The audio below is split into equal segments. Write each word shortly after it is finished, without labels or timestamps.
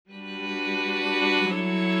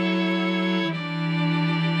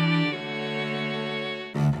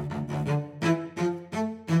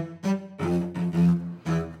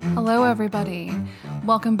everybody.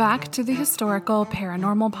 Welcome back to the Historical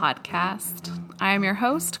Paranormal Podcast. I am your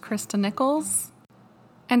host, Krista Nichols,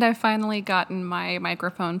 and I've finally gotten my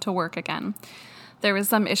microphone to work again. There was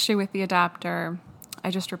some issue with the adapter.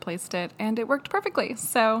 I just replaced it, and it worked perfectly,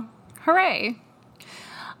 so hooray!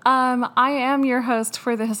 I am your host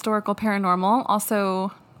for the Historical Paranormal,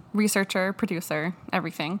 also researcher, producer,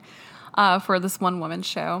 everything, for this one-woman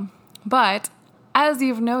show. But as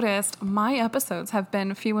you've noticed, my episodes have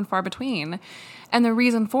been few and far between. And the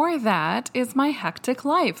reason for that is my hectic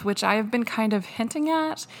life, which I have been kind of hinting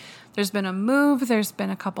at. There's been a move, there's been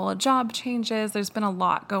a couple of job changes, there's been a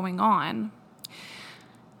lot going on.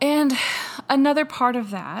 And another part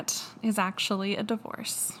of that is actually a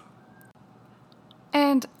divorce.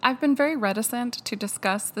 And I've been very reticent to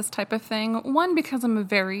discuss this type of thing. One, because I'm a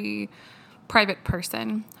very private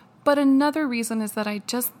person. But another reason is that I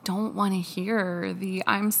just don't want to hear the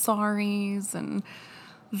I'm sorries and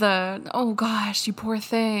the, oh gosh, you poor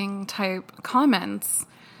thing type comments.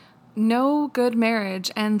 No good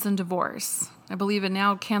marriage ends in divorce. I believe a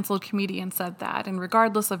now canceled comedian said that, and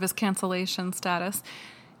regardless of his cancellation status,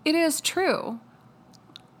 it is true.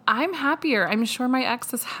 I'm happier. I'm sure my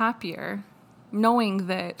ex is happier knowing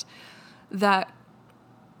that that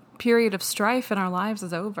period of strife in our lives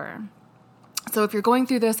is over. So if you're going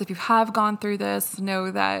through this, if you have gone through this,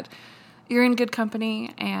 know that you're in good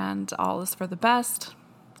company and all is for the best.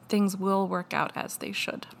 Things will work out as they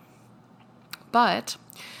should. But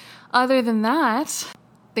other than that,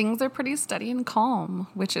 things are pretty steady and calm,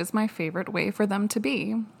 which is my favorite way for them to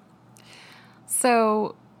be.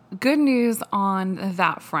 So good news on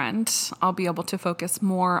that front. I'll be able to focus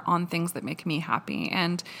more on things that make me happy.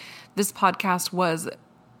 And this podcast was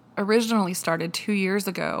originally started 2 years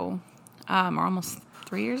ago. Or almost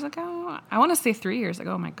 3 years ago. I want to say 3 years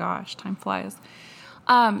ago. Oh my gosh, time flies.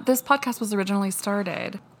 This podcast was originally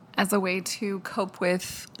started as a way to cope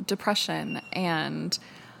with depression and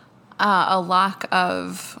a lack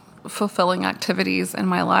of fulfilling activities in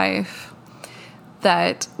my life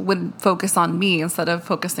that would focus on me instead of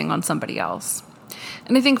focusing on somebody else.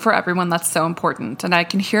 And I think for everyone that's so important. And I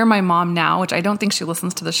can hear my mom now, which I don't think she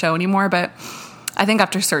listens to the show anymore, but I think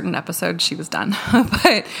after certain episodes she was done.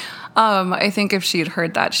 But I think if she had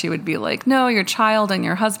heard that, she would be like, no, your child and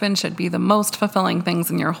your husband should be the most fulfilling things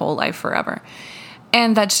in your whole life forever.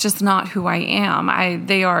 And that's just not who I am.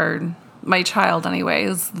 They are, my child anyway,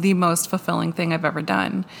 is the most fulfilling thing I've ever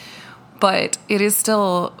done. But it is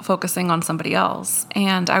still focusing on somebody else.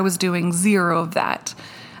 And I was doing zero of that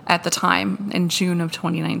at the time in June of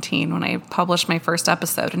 2019 when I published my first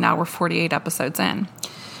episode. And now we're 48 episodes in.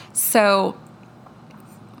 So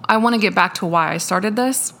I want to get back to why I started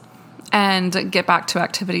this. And get back to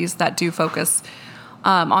activities that do focus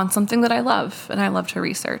on something that I love and I love to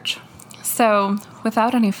research. So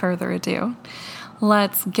without any further ado,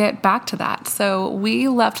 let's get back to that. So we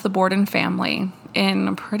left the Borden family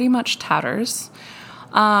in pretty much tatters,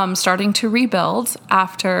 starting to rebuild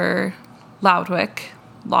after Loudwick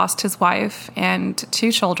lost his wife and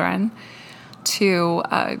 2 children to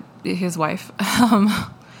his wife.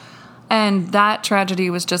 And that tragedy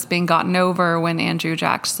was just being gotten over when Andrew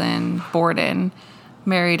Jackson Borden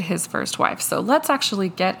married his first wife. So let's actually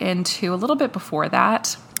get into a little bit before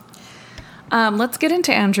that. Let's get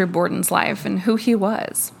into Andrew Borden's life and who he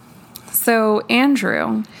was. So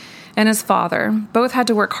Andrew and his father both had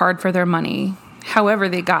to work hard for their money, however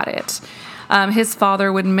they got it. His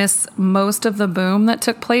father would miss most of the boom that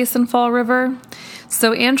took place in Fall River.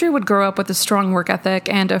 So Andrew would grow up with a strong work ethic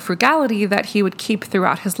and a frugality that he would keep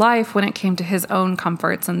throughout his life when it came to his own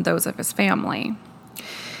comforts and those of his family.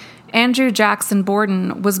 Andrew Jackson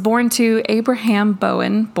Borden was born to Abraham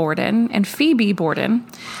Bowen Borden and Phoebe Borden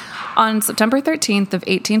on September 13th of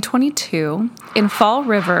 1822 in Fall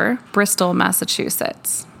River, Bristol,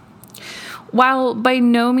 Massachusetts. While by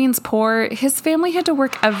no means poor, his family had to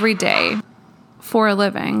work every day for a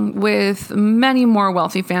living, with many more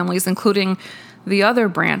wealthy families, including the other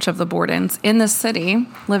branch of the Bordens in the city,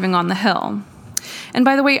 living on the hill. And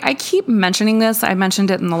by the way, I keep mentioning this. I mentioned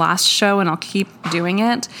it in the last show, and I'll keep doing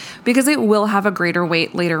it because it will have a greater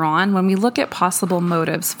weight later on when we look at possible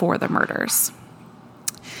motives for the murders.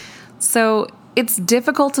 So it's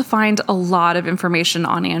difficult to find a lot of information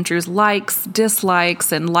on Andrew's likes,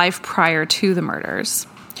 dislikes, and life prior to the murders.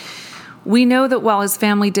 We know that while his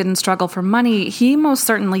family didn't struggle for money, he most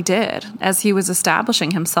certainly did, as he was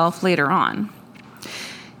establishing himself later on.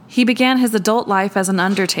 He began his adult life as an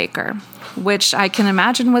undertaker, which I can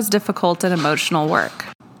imagine was difficult and emotional work.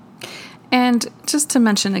 And just to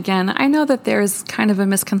mention again, I know that there's kind of a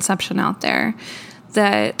misconception out there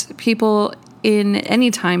that people in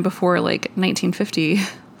any time before like 1950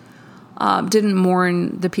 didn't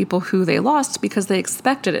mourn the people who they lost because they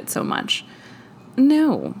expected it so much.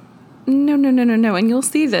 No. And you'll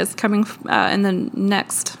see this coming in the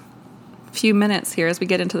next few minutes here as we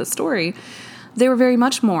get into the story. They were very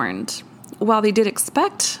much mourned. While they did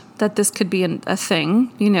expect that this could be a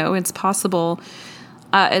thing, it's possible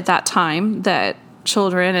at that time that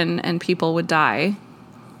children and people would die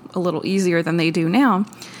a little easier than they do now.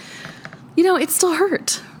 It still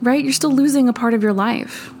hurt, right? You're still losing a part of your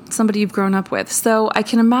life, somebody you've grown up with. So I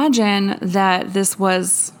can imagine that this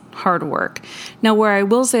was hard work. Now, where I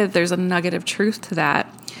will say that there's a nugget of truth to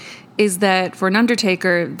that is that for an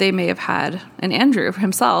undertaker, they may have had, and Andrew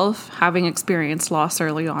himself, having experienced loss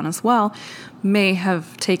early on as well, may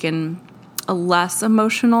have taken a less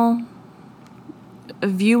emotional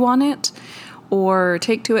view on it or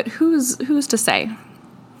take to it. Who's to say?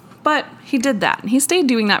 But he did that, and he stayed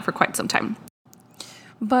doing that for quite some time.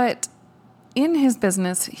 But in his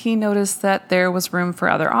business, he noticed that there was room for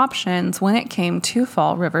other options when it came to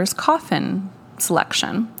Fall River's coffin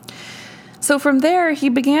selection. So from there, he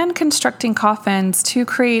began constructing coffins to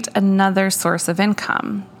create another source of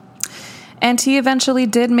income. And he eventually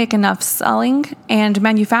did make enough selling and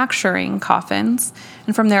manufacturing coffins,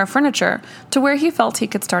 and from there furniture, to where he felt he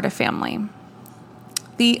could start a family.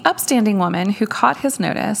 The upstanding woman who caught his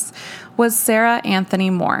notice was Sarah Anthony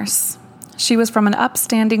Morse. She was from an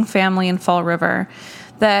upstanding family in Fall River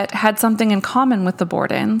that had something in common with the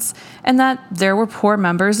Bordens, and that there were poor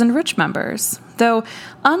members and rich members. Though,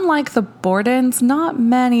 unlike the Bordens, not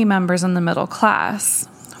many members in the middle class.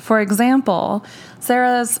 For example,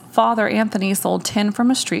 Sarah's father, Anthony, sold tin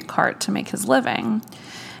from a street cart to make his living.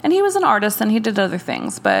 And he was an artist and he did other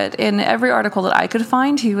things, but in every article that I could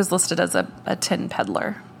find, he was listed as a tin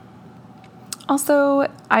peddler.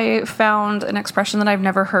 Also, I found an expression that I've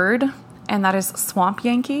never heard, and that is swamp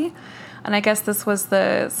Yankee. And I guess this was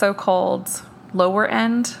the so-called lower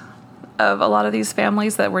end of a lot of these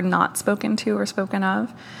families that were not spoken to or spoken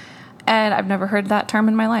of. And I've never heard that term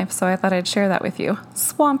in my life, so I thought I'd share that with you.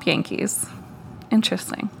 Swamp Yankees.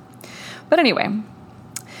 Interesting. But anyway,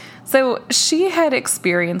 so she had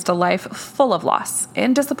experienced a life full of loss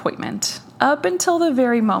and disappointment up until the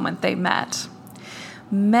very moment they met.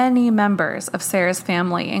 Many members of Sarah's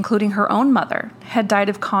family, including her own mother, had died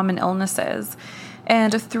of common illnesses,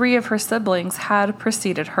 and 3 of her siblings had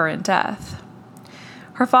preceded her in death.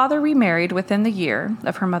 Her father remarried within the year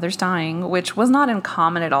of her mother's dying, which was not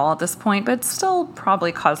uncommon at all at this point, but still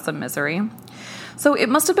probably caused some misery. So it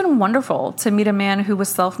must have been wonderful to meet a man who was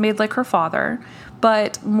self-made like her father,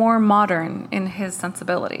 but more modern in his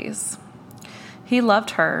sensibilities. He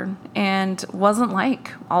loved her and wasn't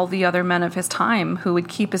like all the other men of his time who would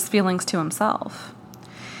keep his feelings to himself.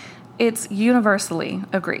 It's universally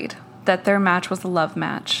agreed that their match was a love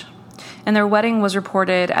match, and their wedding was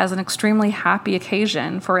reported as an extremely happy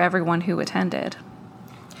occasion for everyone who attended.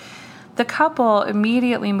 The couple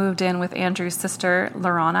immediately moved in with Andrew's sister,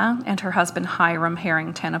 Lorana, and her husband, Hiram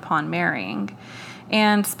Harrington, upon marrying,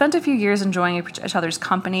 and spent a few years enjoying each other's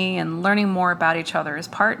company and learning more about each other as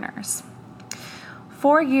partners.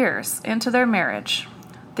 4 years into their marriage,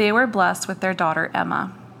 they were blessed with their daughter,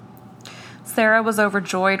 Emma. Sarah was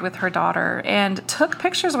overjoyed with her daughter and took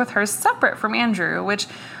pictures with her separate from Andrew, which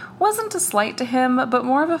wasn't a slight to him, but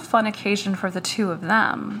more of a fun occasion for the two of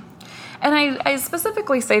them. And I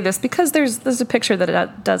specifically say this because there's a picture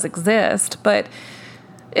that does exist, but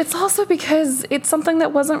it's also because it's something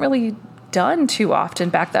that wasn't really done too often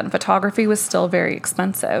back then. Photography was still very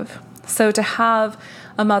expensive. So to have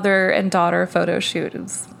a mother and daughter photo shoot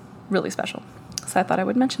is really special. So I thought I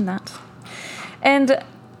would mention that. And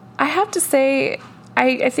I have to say,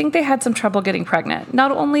 I think they had some trouble getting pregnant.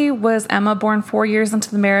 Not only was Emma born 4 years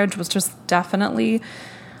into the marriage, was just definitely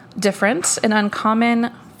different and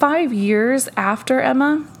uncommon. 5 years after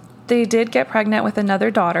Emma, they did get pregnant with another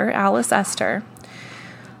daughter, Alice Esther.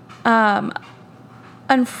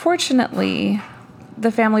 Unfortunately,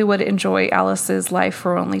 the family would enjoy Alice's life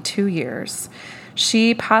for only 2 years.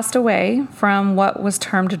 She passed away from what was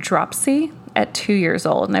termed dropsy at 2 years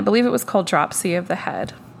old, and I believe it was called dropsy of the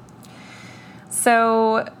head.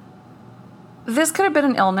 So this could have been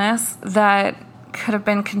an illness that could have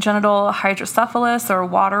been congenital hydrocephalus or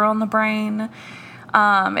water on the brain.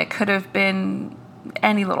 It could have been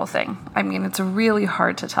any little thing. I mean, it's really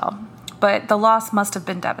hard to tell, but the loss must have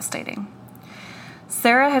been devastating.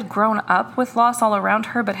 Sarah had grown up with loss all around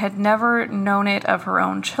her, but had never known it of her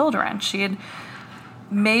own children. She had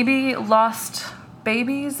maybe lost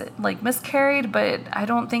babies, like miscarried, but I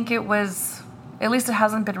don't think it was, at least it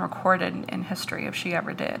hasn't been recorded in history if she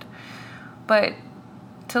ever did. But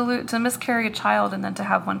to miscarry a child and then to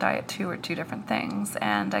have one die at 2 are two different things,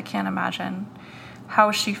 and I can't imagine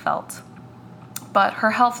how she felt. But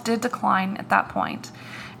her health did decline at that point,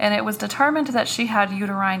 and it was determined that she had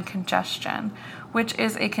uterine congestion, which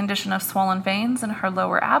is a condition of swollen veins in her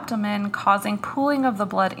lower abdomen causing pooling of the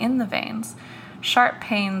blood in the veins, sharp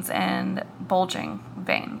pains, and bulging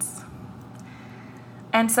veins.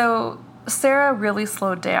 And so Sarah really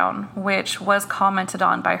slowed down, which was commented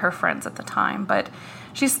on by her friends at the time, but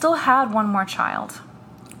she still had one more child.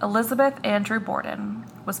 Elizabeth Andrew Borden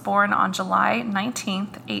was born on July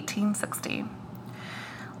 19th, 1860.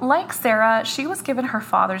 Like Sarah, she was given her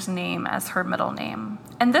father's name as her middle name,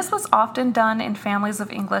 and this was often done in families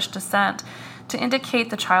of English descent to indicate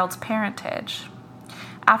the child's parentage.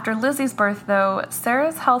 After Lizzie's birth, though,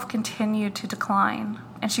 Sarah's health continued to decline,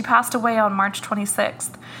 and she passed away on March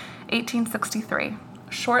 26th, 1863,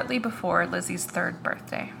 shortly before Lizzie's 3rd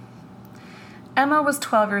birthday. Emma was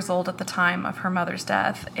 12 years old at the time of her mother's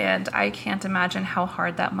death, and I can't imagine how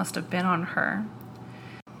hard that must have been on her.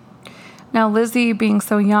 Now, Lizzie being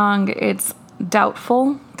so young, it's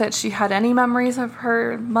doubtful that she had any memories of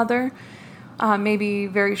her mother, maybe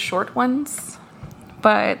very short ones,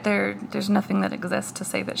 but there's nothing that exists to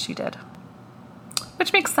say that she did.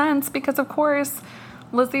 Which makes sense because, of course,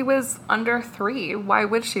 Lizzie was under 3. Why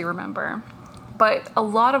would she remember? But a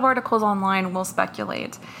lot of articles online will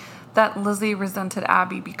speculate that Lizzie resented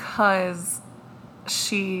Abby because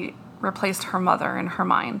she replaced her mother in her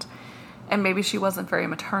mind. And maybe she wasn't very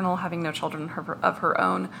maternal, having no children of her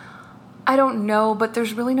own. I don't know, but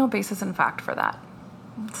there's really no basis in fact for that.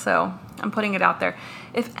 So I'm putting it out there.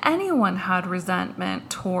 If anyone had resentment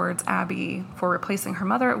towards Abby for replacing her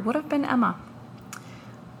mother, it would have been Emma.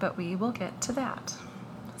 But we will get to that.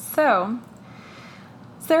 So,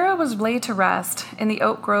 Sarah was laid to rest in the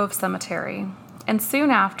Oak Grove Cemetery, and soon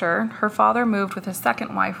after, her father moved with his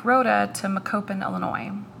second wife, Rhoda, to Macoupin,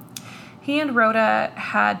 Illinois. He and Rhoda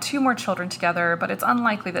had 2 more children together, but it's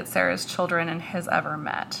unlikely that Sarah's children and his ever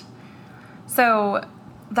met. So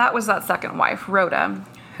that was that second wife, Rhoda,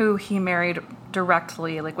 who he married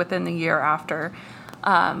directly, like within the year after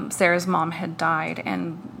Sarah's mom had died.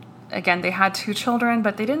 And again, they had 2 children,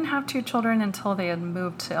 but they didn't have 2 children until they had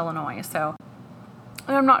moved to Illinois. So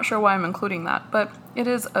I'm not sure why I'm including that, but it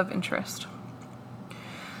is of interest.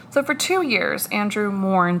 So for 2 years, Andrew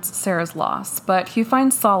mourns Sarah's loss, but he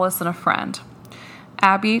finds solace in a friend,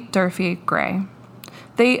 Abby Durfee Gray.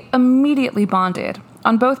 They immediately bonded,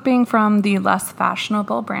 on both being from the less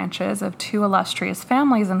fashionable branches of 2 illustrious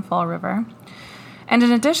families in Fall River. And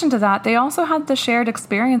in addition to that, they also had the shared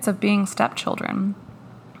experience of being stepchildren.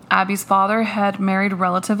 Abby's father had married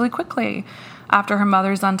relatively quickly after her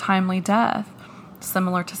mother's untimely death,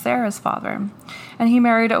 similar to Sarah's father, and he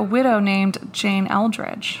married a widow named Jane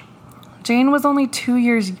Eldridge. Jane was only 2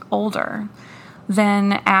 years older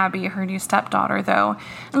than Abby, her new stepdaughter, though,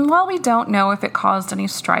 and while we don't know if it caused any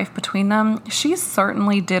strife between them, she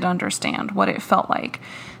certainly did understand what it felt like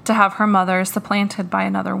to have her mother supplanted by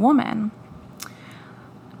another woman.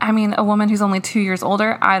 I mean, a woman who's only 2 years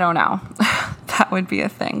older, I don't know. That would be a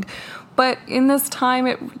thing. But in this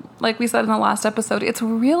time, like we said in the last episode, it's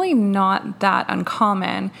really not that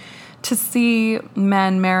uncommon to see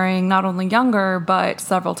men marrying not only younger, but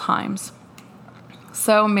several times.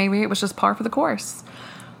 So maybe it was just par for the course.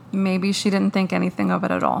 Maybe she didn't think anything of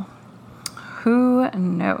it at all. Who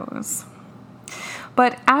knows?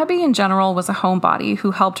 But Abby in general was a homebody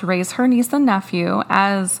who helped raise her niece and nephew,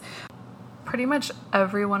 as pretty much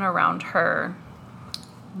everyone around her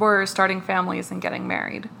were starting families and getting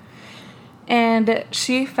married. And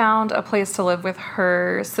she found a place to live with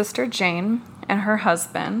her sister Jane and her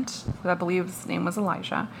husband, who I believe his name was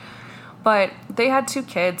Elijah. But they had 2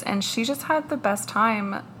 kids, and she just had the best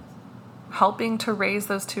time helping to raise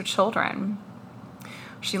those 2 children.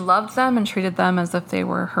 She loved them and treated them as if they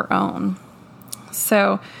were her own.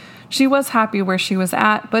 So she was happy where she was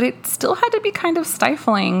at, but it still had to be kind of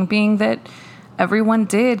stifling, being that everyone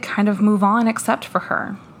did kind of move on except for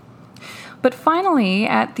her. But finally,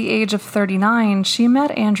 at the age of 39, she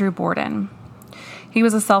met Andrew Borden. He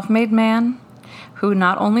was a self-made man who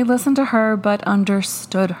not only listened to her, but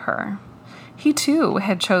understood her. He, too,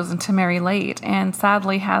 had chosen to marry late and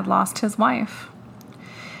sadly had lost his wife.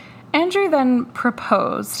 Andrew then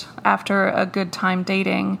proposed after a good time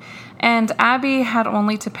dating, and Abby had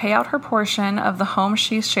only to pay out her portion of the home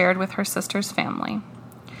she shared with her sister's family.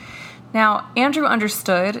 Now, Andrew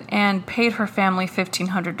understood and paid her family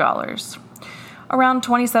 $1,500, around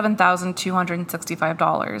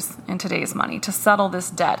 $27,265 in today's money, to settle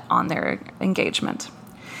this debt on their engagement.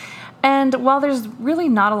 And while there's really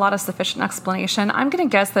not a lot of sufficient explanation, I'm going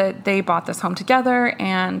to guess that they bought this home together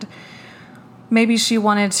and maybe she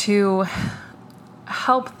wanted to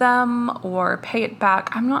help them or pay it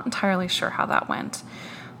back. I'm not entirely sure how that went.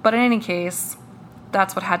 But in any case,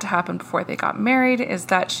 that's what had to happen before they got married, is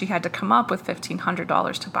that she had to come up with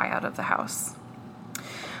 $1,500 to buy out of the house.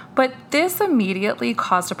 But this immediately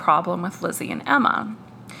caused a problem with Lizzie and Emma.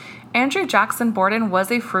 Andrew Jackson Borden was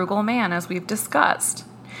a frugal man, as we've discussed.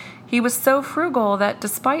 He was so frugal that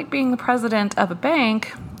despite being the president of a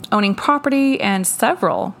bank, owning property and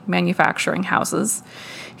several manufacturing houses,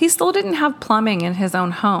 he still didn't have plumbing in his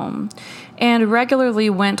own home and regularly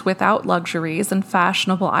went without luxuries and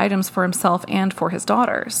fashionable items for himself and for his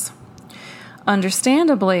daughters.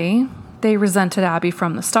 Understandably, they resented Abby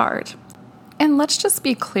from the start. And let's just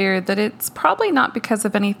be clear that it's probably not because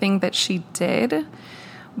of anything that she did,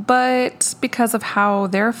 but because of how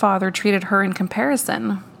their father treated her in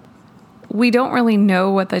comparison. We don't really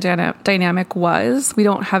know what the dynamic was. We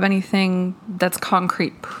don't have anything that's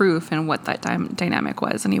concrete proof in what that dynamic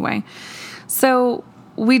was anyway. So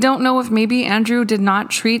we don't know if maybe Andrew did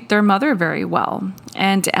not treat their mother very well.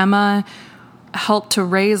 And Emma helped to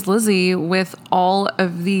raise Lizzie with all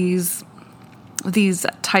of these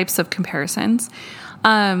types of comparisons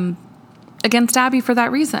against Abby for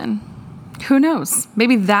that reason. Who knows?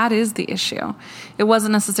 Maybe that is the issue. It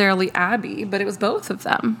wasn't necessarily Abby, but it was both of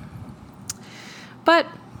them. But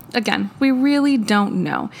again, we really don't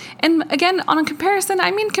know. And again, on a comparison,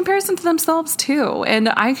 I mean comparison to themselves too. And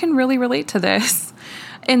I can really relate to this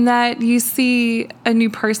in that you see a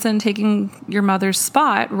new person taking your mother's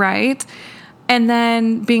spot, right? And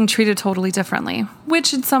then being treated totally differently,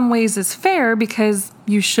 which in some ways is fair because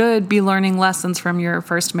you should be learning lessons from your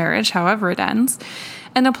first marriage, however it ends,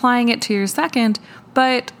 and applying it to your second.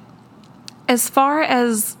 But as far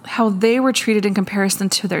as how they were treated in comparison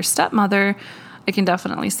to their stepmother, I can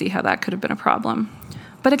definitely see how that could have been a problem.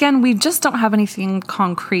 But again, we just don't have anything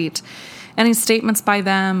concrete, any statements by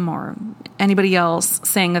them or anybody else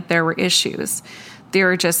saying that there were issues.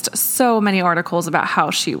 There are just so many articles about how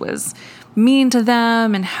she was mean to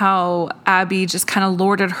them and how Abby just kind of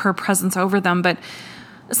lorded her presence over them. But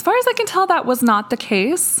as far as I can tell, that was not the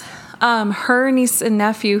case. Her niece and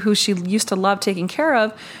nephew, who she used to love taking care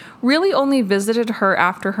of, really only visited her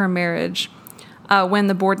after her marriage when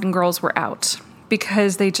the Borden girls were out,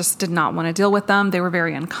 because they just did not want to deal with them. They were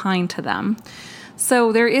very unkind to them.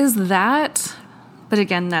 So there is that, but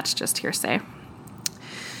again, that's just hearsay.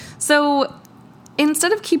 So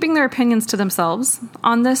instead of keeping their opinions to themselves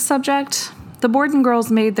on this subject, the Borden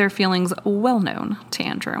girls made their feelings well known to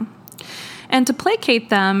Andrew. And to placate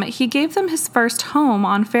them, he gave them his first home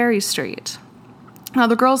on Ferry Street. Now,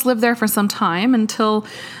 the girls lived there for some time until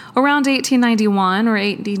around 1891 or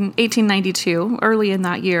 1892, early in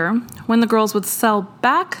that year, when the girls would sell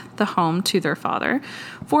back the home to their father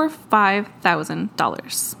for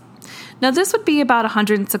 $5,000. Now, this would be about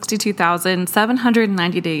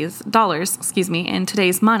 $162,790 in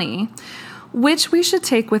today's money, which we should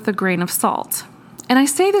take with a grain of salt. And I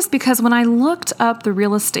say this because when I looked up the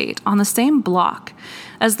real estate on the same block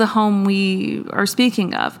as the home we are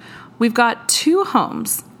speaking of, we've got two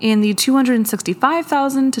homes in the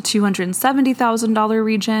 $265,000 to $270,000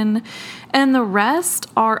 region, and the rest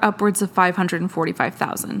are upwards of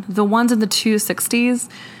 $545,000. The ones in the 260s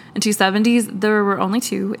and 270s, there were only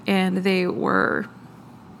two, and they were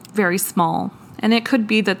very small. And it could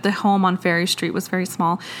be that the home on Ferry Street was very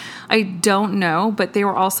small. I don't know, but they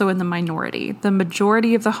were also in the minority. The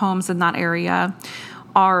majority of the homes in that area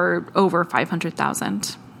are over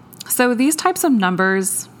 $500,000. So these types of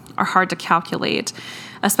numbers are hard to calculate,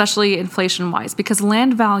 especially inflation-wise, because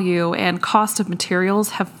land value and cost of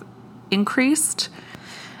materials have increased.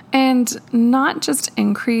 And not just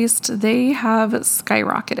increased, they have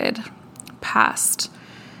skyrocketed past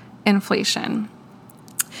inflation.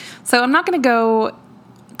 So I'm not going to go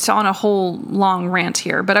on a whole long rant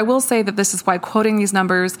here, but I will say that this is why quoting these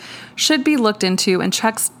numbers should be looked into and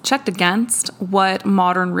checked against what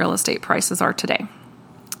modern real estate prices are today.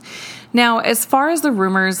 Now, as far as the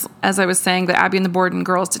rumors, as I was saying, that Abby and the Borden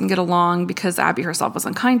girls didn't get along because Abby herself was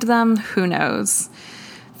unkind to them, who knows?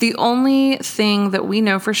 The only thing that we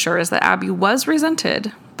know for sure is that Abby was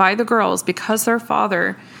resented by the girls because their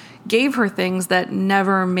father gave her things that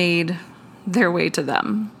never made their way to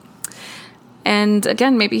them. And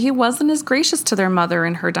again, maybe he wasn't as gracious to their mother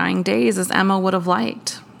in her dying days as Emma would have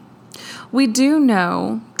liked. We do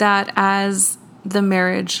know that as the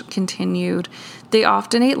marriage continued, they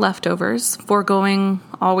often ate leftovers, foregoing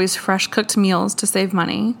always fresh cooked meals to save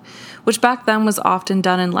money, which back then was often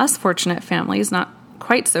done in less fortunate families, not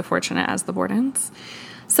quite so fortunate as the Bordens.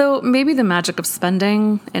 So maybe the magic of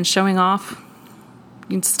spending and showing off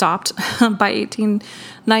stopped by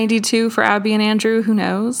 1892 for Abby and Andrew, who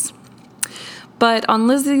knows? But on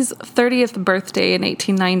Lizzie's 30th birthday in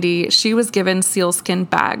 1890, she was given sealskin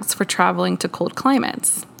bags for traveling to cold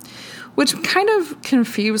climates, which kind of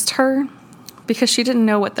confused her because she didn't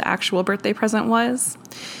know what the actual birthday present was.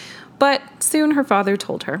 But soon her father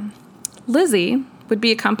told her. Lizzie would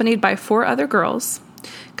be accompanied by 4 other girls,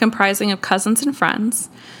 comprising of cousins and friends,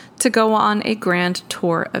 to go on a grand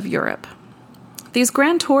tour of Europe. These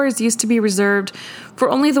grand tours used to be reserved for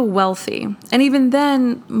only the wealthy, and even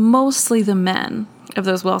then, mostly the men of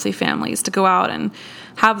those wealthy families to go out and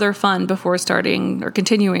have their fun before starting or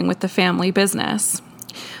continuing with the family business.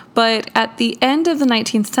 But at the end of the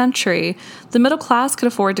 19th century, the middle class could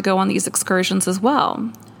afford to go on these excursions as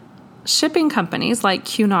well. Shipping companies like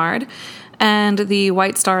Cunard and the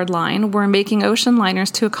White Star Line were making ocean liners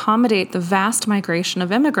to accommodate the vast migration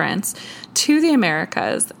of immigrants to the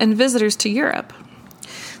Americas and visitors to Europe.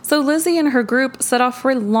 So Lizzie and her group set off for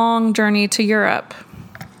a long journey to Europe.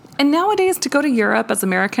 And nowadays, to go to Europe as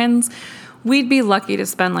Americans, we'd be lucky to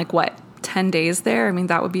spend 10 days there? I mean,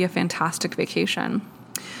 that would be a fantastic vacation.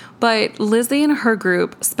 But Lizzie and her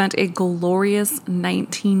group spent a glorious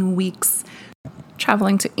 19 weeks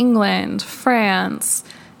traveling to England, France,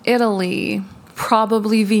 Italy,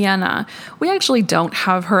 probably Vienna. We actually don't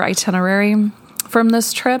have her itinerary from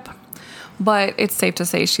this trip, but it's safe to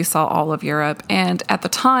say she saw all of Europe. And at the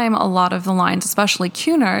time, a lot of the lines, especially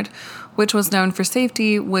Cunard, which was known for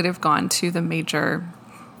safety, would have gone to the major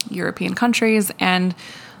European countries and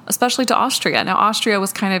especially to Austria. Now, Austria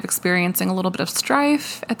was kind of experiencing a little bit of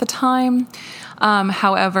strife at the time.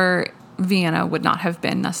 However, Vienna would not have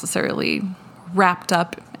been necessarily wrapped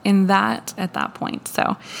up in that at that point.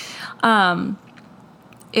 So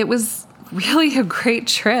it was really a great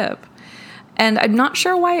trip. And I'm not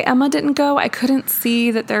sure why Emma didn't go. I couldn't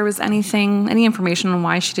see that there was any information on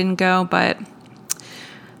why she didn't go, but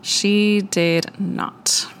she did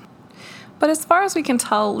not. But as far as we can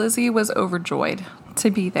tell, Lizzie was overjoyed to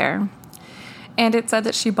be there. And it said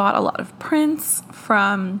that she bought a lot of prints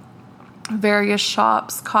from various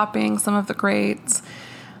shops, copying some of the greats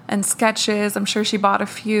and sketches. I'm sure she bought a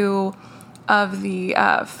few of the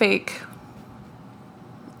fake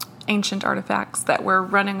ancient artifacts that were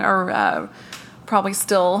running or probably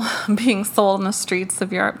still being sold in the streets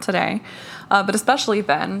of Europe today. But especially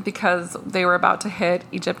then, because they were about to hit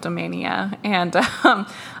Egyptomania. And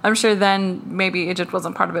I'm sure then maybe Egypt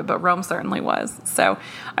wasn't part of it, but Rome certainly was. So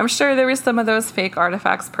I'm sure there were some of those fake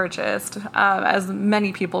artifacts purchased, as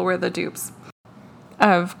many people were the dupes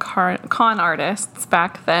of con artists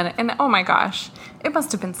back then. And oh my gosh, it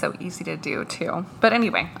must have been so easy to do too. But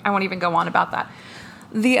anyway, I won't even go on about that.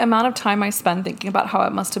 The amount of time I spend thinking about how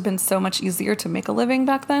it must have been so much easier to make a living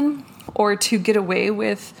back then, or to get away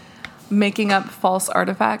with making up false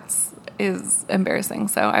artifacts, is embarrassing.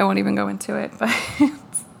 So I won't even go into it, but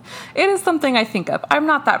it is something I think of. I'm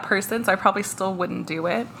not that person, so I probably still wouldn't do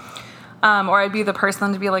it. Or I'd be the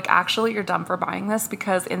person to be like, actually, you're dumb for buying this,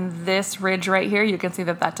 because in this ridge right here, you can see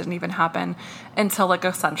that didn't even happen until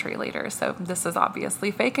a century later. So this is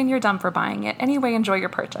obviously fake and you're dumb for buying it. Anyway, enjoy your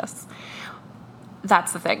purchase.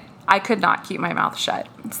 That's the thing. I could not keep my mouth shut.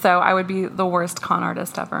 So I would be the worst con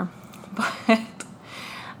artist ever. But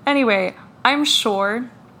anyway, I'm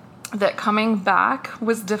sure that coming back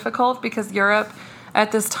was difficult because Europe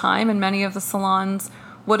at this time and many of the salons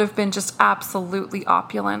would have been just absolutely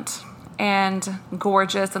opulent and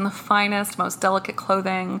gorgeous, and the finest, most delicate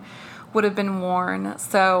clothing would have been worn.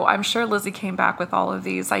 So I'm sure Lizzie came back with all of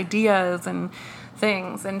these ideas and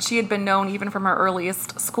things, and she had been known even from her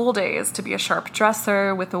earliest school days to be a sharp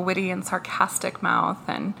dresser with a witty and sarcastic mouth.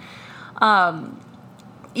 And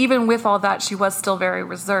even with all that, she was still very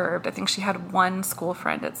reserved. I think she had one school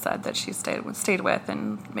friend, it said, that she stayed with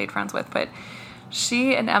and made friends with, but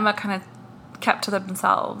she and Emma kind of kept to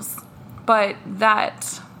themselves. But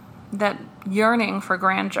that yearning for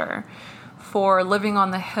grandeur, for living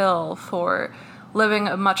on the hill, for living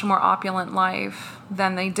a much more opulent life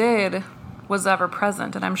than they did, was ever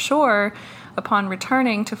present. And I'm sure upon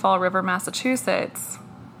returning to Fall River, Massachusetts,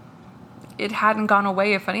 it hadn't gone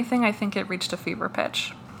away. If anything, I think it reached a fever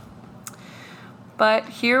pitch. But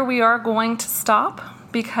here we are going to stop,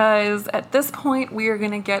 because at this point we are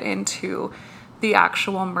going to get into the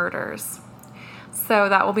actual murders. So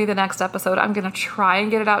that will be the next episode. I'm going to try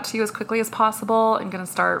and get it out to you as quickly as possible. I'm going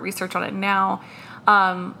to start research on it now.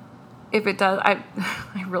 If it does, I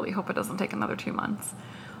really hope it doesn't take another 2 months.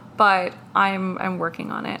 But I'm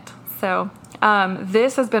working on it. So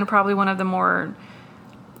this has been probably one of the more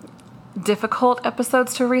difficult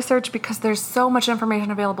episodes to research because there's so much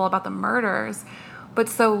information available about the murders, but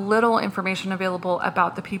so little information available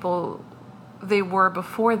about the people they were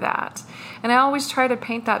before that. And I always try to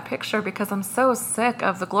paint that picture because I'm so sick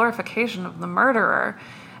of the glorification of the murderer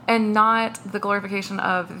and not the glorification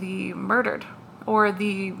of the murdered or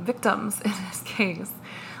the victims in this case.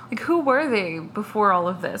 Like, who were they before all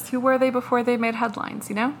of this? Who were they before they made headlines,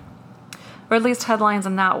 you know? Or at least headlines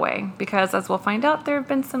in that way, because as we'll find out, there have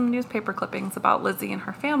been some newspaper clippings about Lizzie and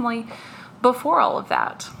her family before all of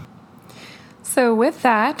that. So with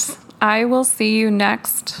that, I will see you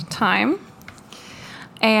next time,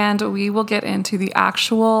 and we will get into the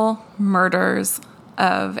actual murders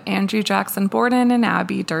of Andrew Jackson Borden and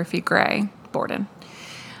Abby Durfee Gray Borden.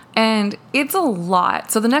 And it's a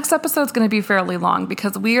lot. So the next episode is going to be fairly long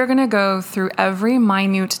because we are going to go through every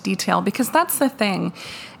minute detail, because that's the thing.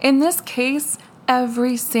 In this case,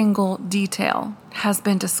 every single detail has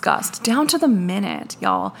been discussed down to the minute,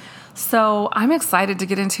 y'all. So I'm excited to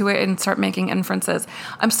get into it and start making inferences.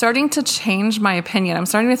 I'm starting to change my opinion. I'm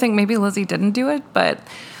starting to think maybe Lizzie didn't do it, but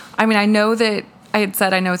I mean, I know that I had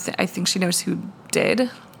said I think she knows who did,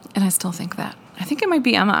 and I still think that. I think it might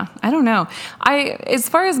be Emma. I don't know. As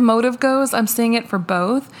far as motive goes, I'm seeing it for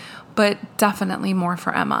both, but definitely more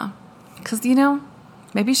for Emma. Because, you know,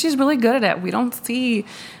 maybe she's really good at it. We don't see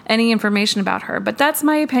any information about her. But that's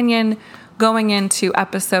my opinion going into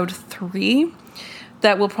episode 3.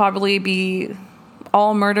 That will probably be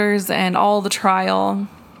all murders and all the trial,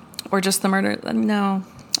 or just the murder. No,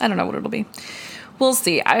 I don't know what it'll be. We'll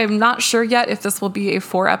see. I'm not sure yet if this will be a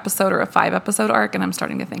 4-episode or a 5-episode arc, and I'm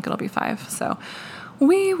starting to think it'll be 5. So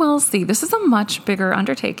we will see. This is a much bigger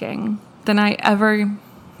undertaking than I ever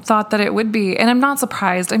thought that it would be. And I'm not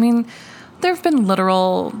surprised. I mean, there have been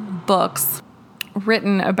literal books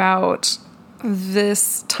written about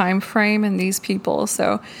this time frame and these people.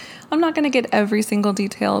 So I'm not going to get every single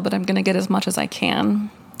detail, but I'm going to get as much as I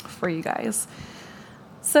can for you guys.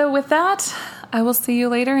 So with that, I will see you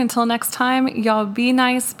later. Until next time, y'all be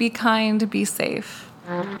nice, be kind, be safe.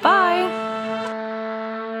 Bye.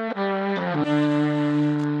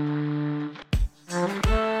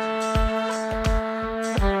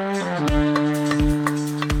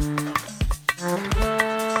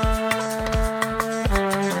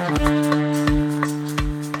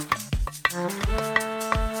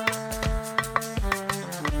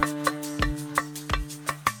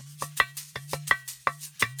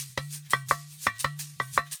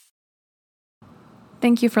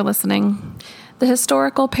 Thank you for listening. The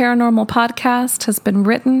Historical Paranormal Podcast has been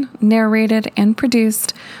written, narrated, and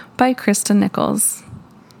produced by Krista Nichols.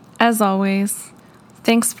 As always,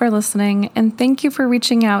 thanks for listening, and thank you for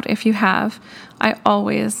reaching out if you have. I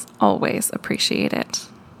always, always appreciate it.